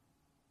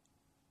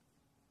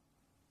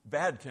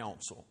 Bad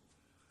counsel.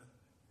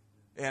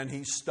 And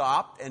he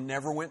stopped and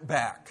never went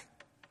back.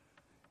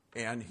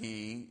 And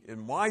he,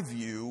 in my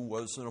view,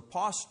 was an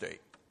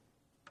apostate.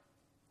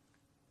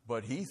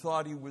 But he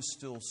thought he was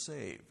still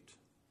saved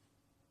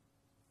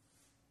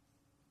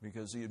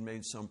because he had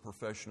made some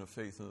profession of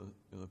faith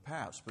in the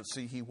past. But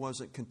see, he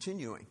wasn't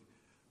continuing.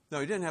 Now,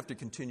 he didn't have to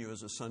continue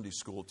as a Sunday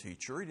school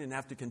teacher. He didn't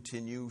have to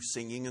continue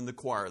singing in the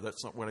choir.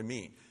 That's not what I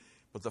mean.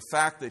 But the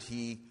fact that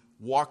he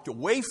walked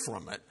away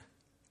from it,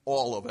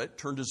 all of it,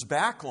 turned his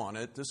back on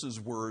it, this is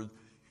where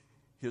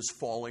his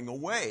falling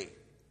away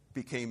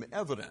became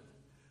evident.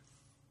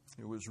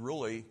 It was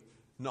really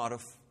not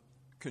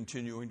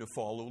continuing to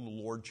follow the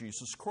Lord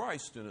Jesus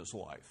Christ in his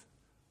life.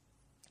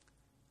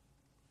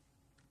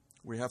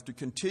 We have to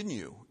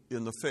continue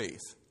in the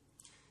faith.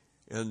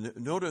 And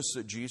notice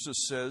that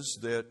Jesus says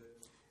that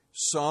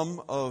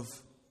some of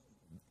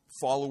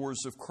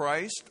followers of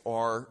Christ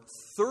are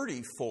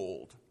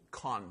 30-fold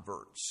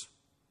converts.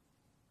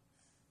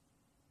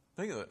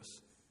 Think of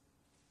this.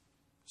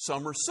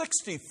 Some are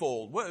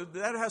 60-fold. Well,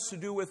 that has to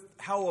do with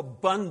how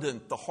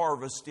abundant the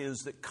harvest is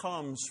that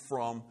comes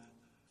from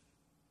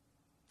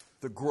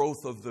the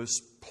growth of this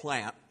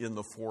plant in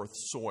the fourth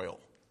soil.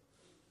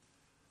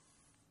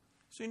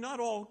 See, not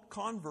all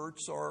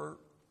converts are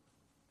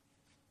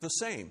the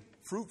same,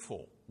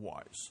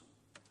 fruitful-wise.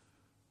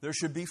 There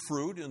should be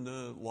fruit in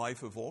the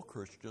life of all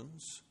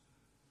Christians.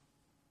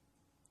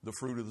 The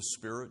fruit of the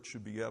Spirit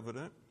should be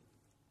evident.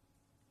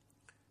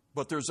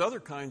 But there's other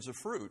kinds of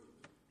fruit.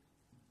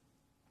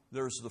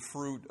 There's the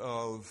fruit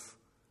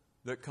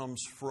that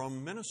comes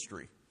from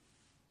ministry.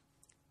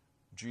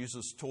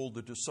 Jesus told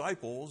the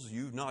disciples,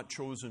 you've not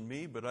chosen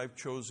me, but I've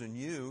chosen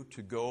you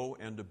to go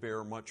and to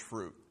bear much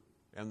fruit,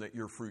 and that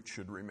your fruit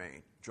should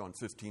remain. John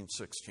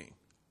 15:16.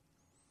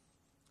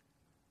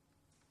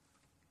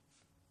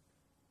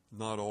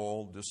 Not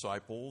all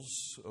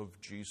disciples of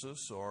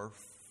Jesus are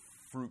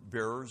fruit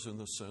bearers in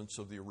the sense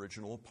of the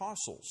original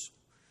apostles.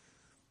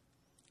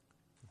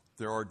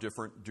 There are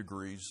different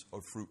degrees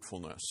of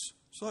fruitfulness.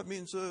 So that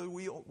means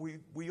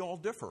we all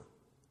differ.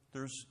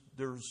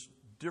 There's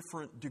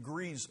different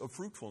degrees of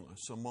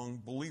fruitfulness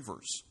among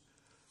believers.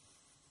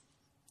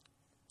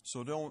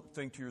 So don't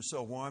think to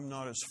yourself, well, I'm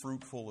not as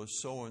fruitful as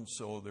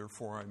so-and-so,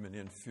 therefore I'm an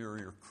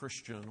inferior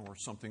Christian or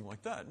something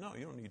like that. No,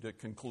 you don't need to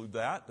conclude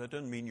that. That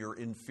doesn't mean you're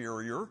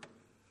inferior.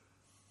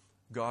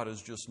 God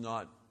has just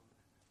not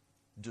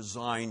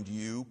designed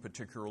you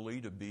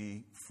particularly to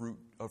be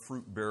a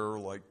fruit bearer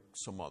like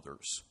some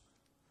others.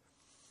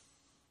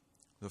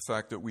 The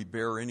fact that we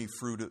bear any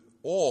fruit at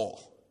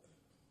all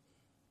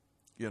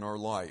in our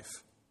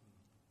life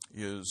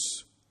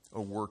is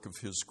a work of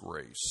His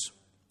grace.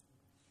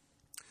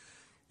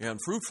 And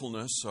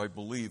fruitfulness, I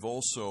believe,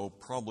 also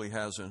probably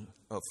has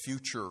a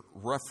future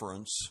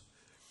reference,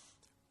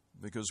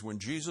 because when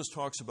Jesus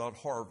talks about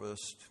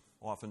harvest,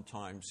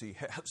 oftentimes He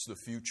has the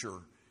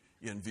future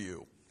in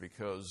view,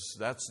 because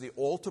that's the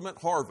ultimate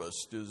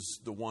harvest,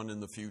 is the one in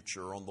the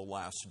future on the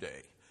last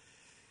day.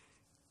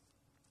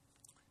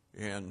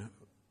 And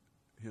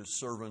His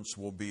servants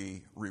will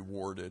be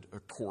rewarded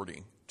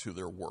according to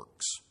their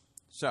works.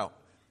 So,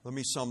 let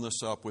me sum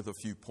this up with a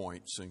few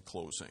points in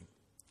closing.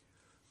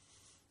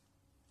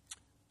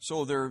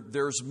 So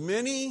there's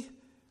many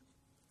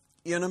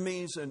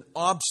enemies and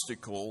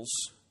obstacles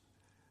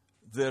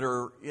that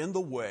are in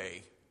the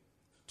way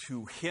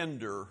to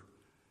hinder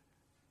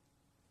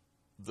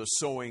the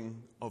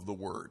sowing of the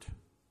word.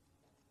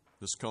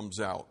 This comes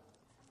out.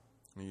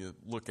 When you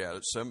look at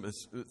it,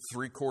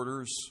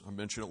 3/4, I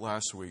mentioned it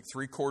last week,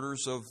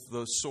 3/4 of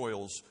the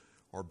soils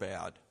are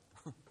bad.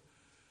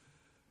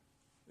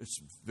 It's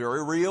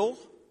very real.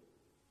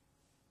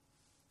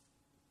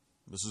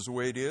 This is the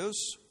way it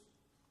is.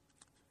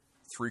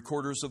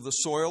 3/4 of the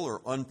soil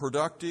are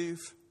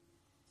unproductive.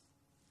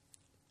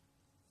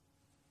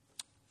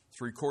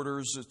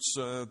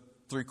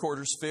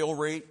 3/4 fail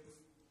rate.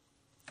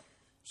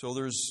 So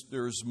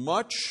there's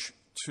much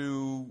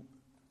to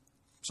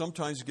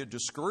sometimes get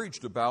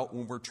discouraged about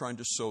when we're trying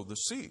to sow the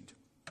seed.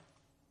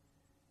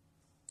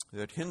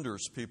 That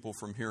hinders people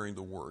from hearing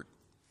the word.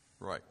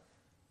 Right.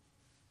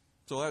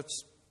 So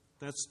that's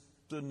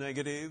the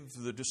negative.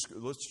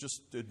 Let's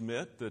just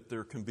admit that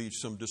there can be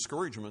some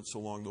discouragements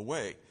along the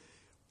way.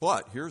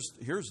 But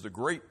here's the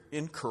great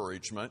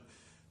encouragement.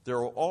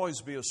 There will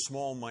always be a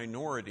small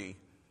minority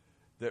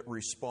that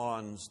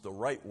responds the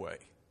right way,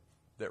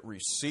 that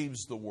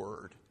receives the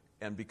word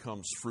and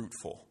becomes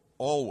fruitful.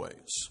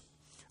 Always.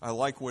 I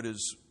like what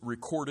is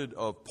recorded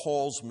of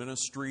Paul's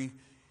ministry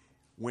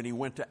when he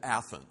went to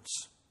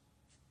Athens.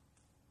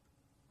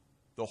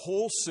 The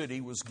whole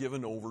city was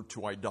given over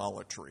to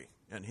idolatry,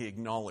 and he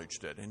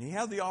acknowledged it. And he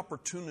had the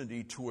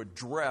opportunity to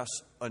address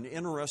an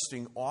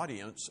interesting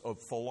audience of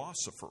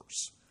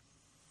philosophers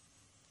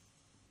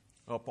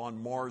up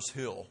on Mars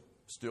Hill.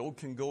 Still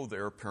can go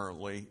there,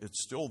 apparently.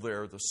 It's still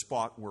there, the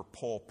spot where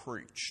Paul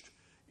preached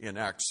in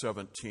Acts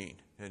 17.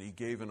 And he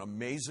gave an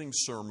amazing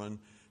sermon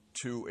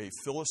to a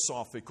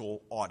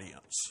philosophical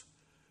audience.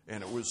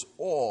 And it was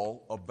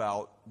all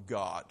about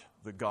God,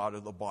 the God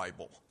of the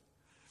Bible.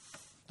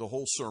 The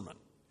whole sermon.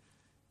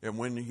 And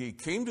when he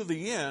came to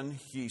the end,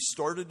 he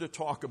started to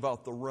talk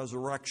about the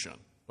resurrection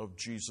of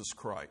Jesus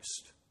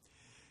Christ.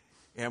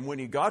 And when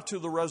he got to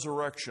the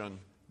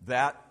resurrection,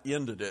 that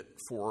ended it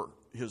for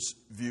his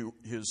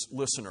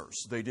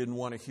listeners. They didn't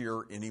want to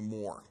hear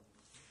anymore.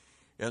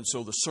 And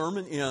so the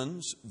sermon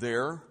ends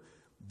there,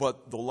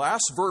 but the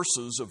last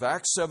verses of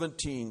Acts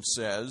 17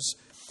 says,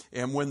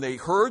 and when they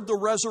heard the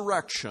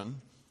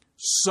resurrection,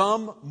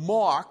 some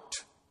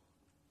mocked,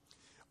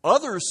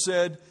 others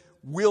said,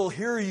 we'll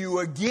hear you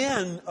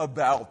again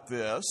about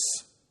this.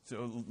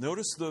 So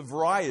notice the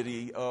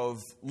variety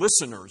of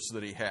listeners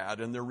that he had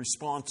and their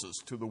responses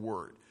to the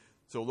word.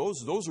 So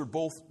those are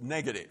both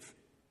negative.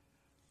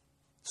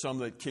 Some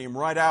that came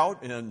right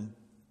out and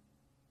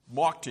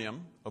mocked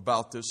him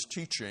about this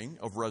teaching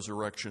of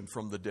resurrection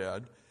from the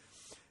dead.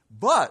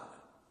 But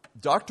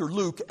Dr.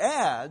 Luke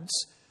adds,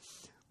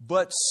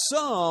 but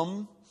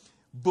some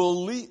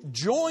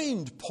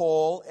joined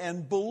Paul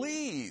and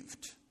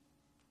believed.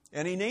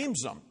 And he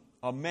names them,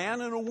 a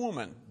man and a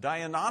woman.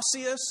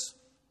 Dionysius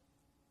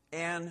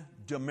and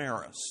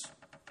Damaris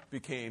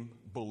became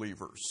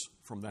believers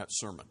from that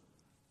sermon.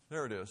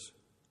 There it is.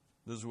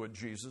 This is what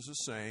Jesus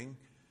is saying.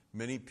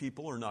 Many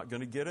people are not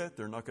going to get it.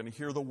 They're not going to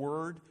hear the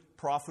word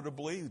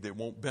profitably. They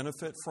won't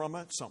benefit from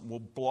it. Something will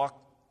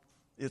block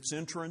its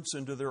entrance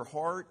into their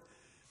heart.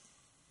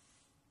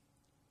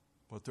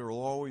 But there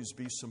will always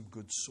be some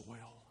good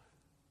soil.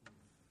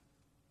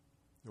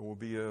 There will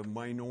be a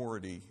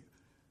minority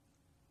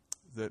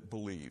that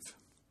believe.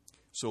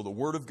 So the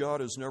Word of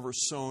God is never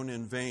sown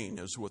in vain,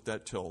 is what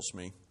that tells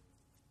me.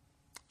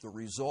 The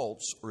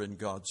results are in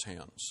God's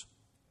hands.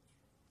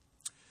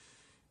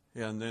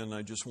 And then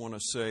I just want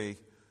to say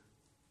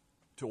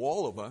to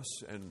all of us,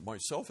 and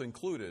myself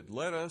included,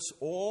 let us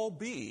all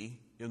be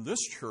in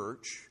this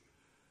church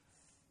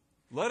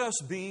Let us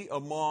be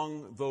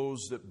among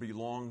those that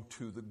belong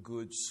to the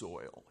good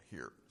soil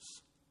here.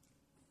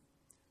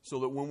 So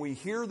that when we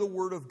hear the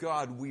Word of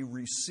God, we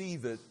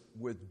receive it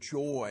with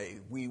joy.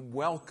 We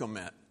welcome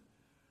it.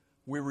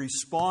 We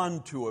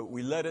respond to it.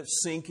 We let it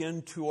sink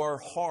into our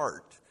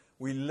heart.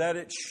 We let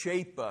it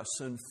shape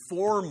us and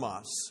form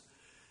us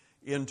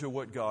into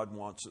what God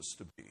wants us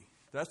to be.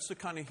 That's the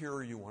kind of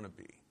hearer you want to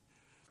be.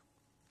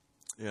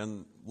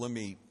 And let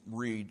me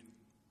read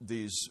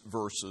these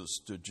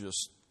verses to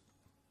just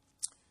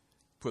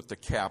put the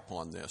cap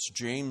on this.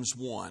 James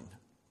 1,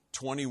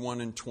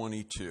 21 and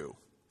 22.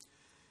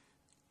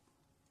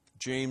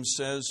 James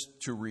says,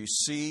 to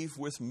receive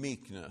with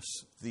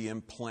meekness the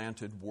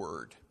implanted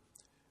word,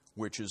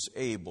 which is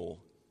able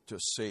to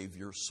save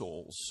your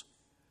souls.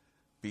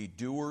 Be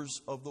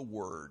doers of the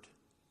word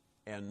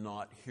and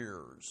not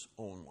hearers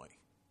only.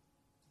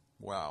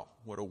 Wow,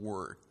 what a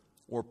word.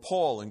 Or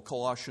Paul in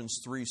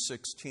Colossians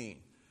 3:16.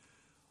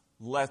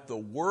 Let the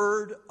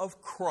word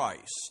of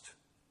Christ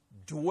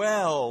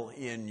dwell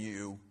in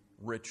you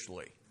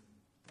richly.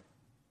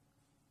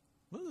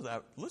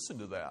 Listen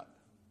to that.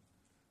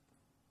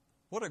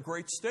 What a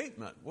great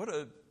statement.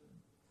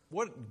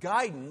 What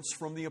guidance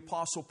from the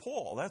Apostle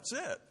Paul. That's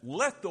it.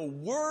 Let the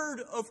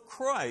word of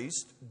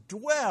Christ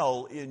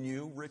dwell in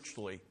you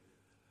richly.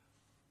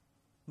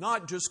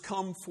 Not just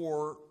come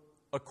for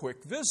a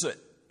quick visit.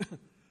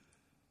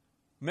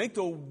 Make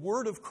the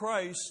word of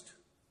Christ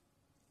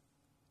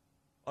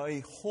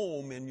a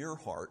home in your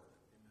heart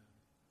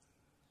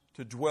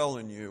to dwell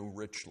in you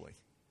richly.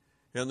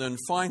 And then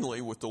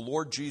finally, what the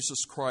Lord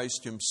Jesus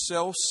Christ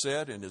himself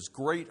said in his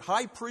great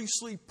high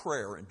priestly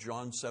prayer in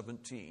John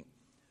 17,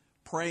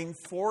 praying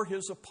for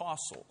his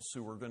apostles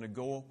who were going to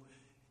go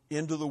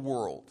into the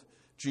world.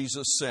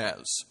 Jesus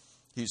says,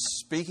 he's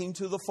speaking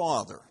to the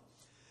Father,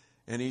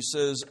 and he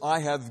says, I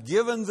have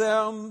given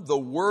them the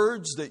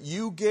words that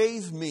you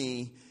gave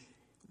me,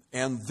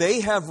 and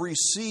they have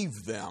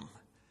received them,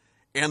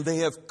 and they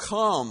have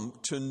come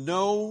to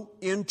know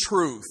in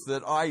truth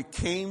that I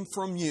came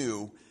from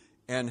you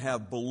and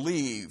have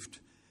believed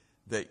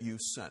that you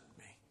sent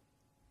me.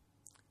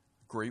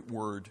 Great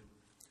word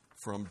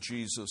from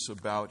Jesus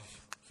about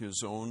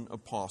his own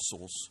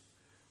apostles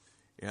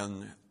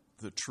and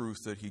the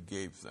truth that he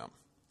gave them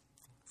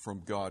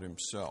from God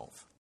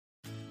himself.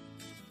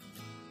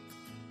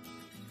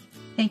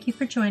 Thank you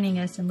for joining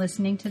us and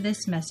listening to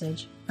this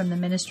message from the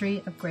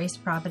Ministry of Grace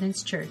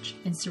Providence Church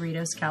in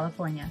Cerritos,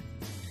 California.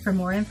 For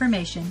more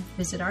information,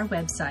 visit our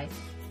website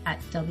at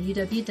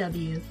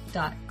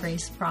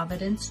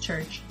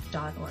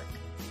www.graceprovidencechurch.org.